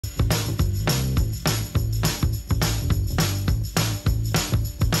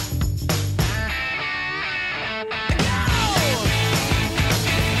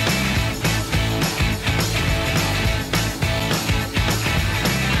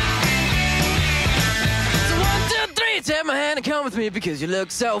take my hand and come with me because you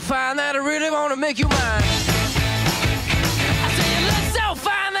look so fine that I really wanna make you mine. I say you look so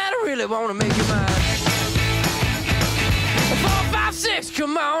fine that I really wanna make you mine. 4, 5, 6,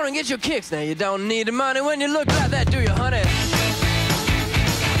 come on and get your kicks. Now you don't need the money when you look like that, do you, honey?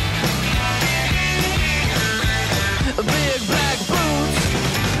 Big black boots,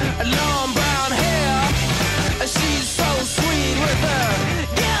 long brown hair. She's so sweet with her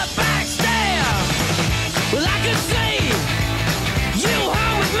get back stare. Well, I could see you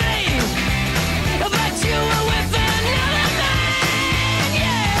home with me, but you were with another man,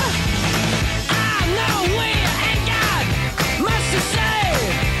 yeah. I know we ain't got much to say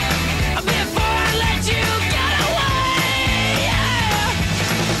before I let you get away, yeah.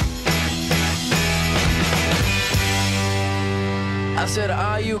 I said,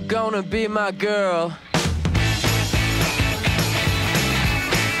 are you gonna be my girl?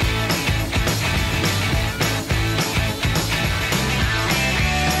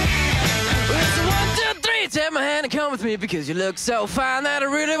 Take my hand and come with me because you look so fine that I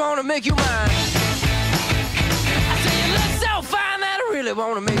really wanna make you mine. I say you look so fine that I really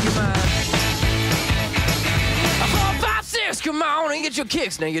wanna make you mine. 4, 5, 6, come on and get your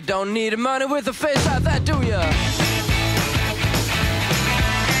kicks. Now you don't need the money with a face like that, do ya?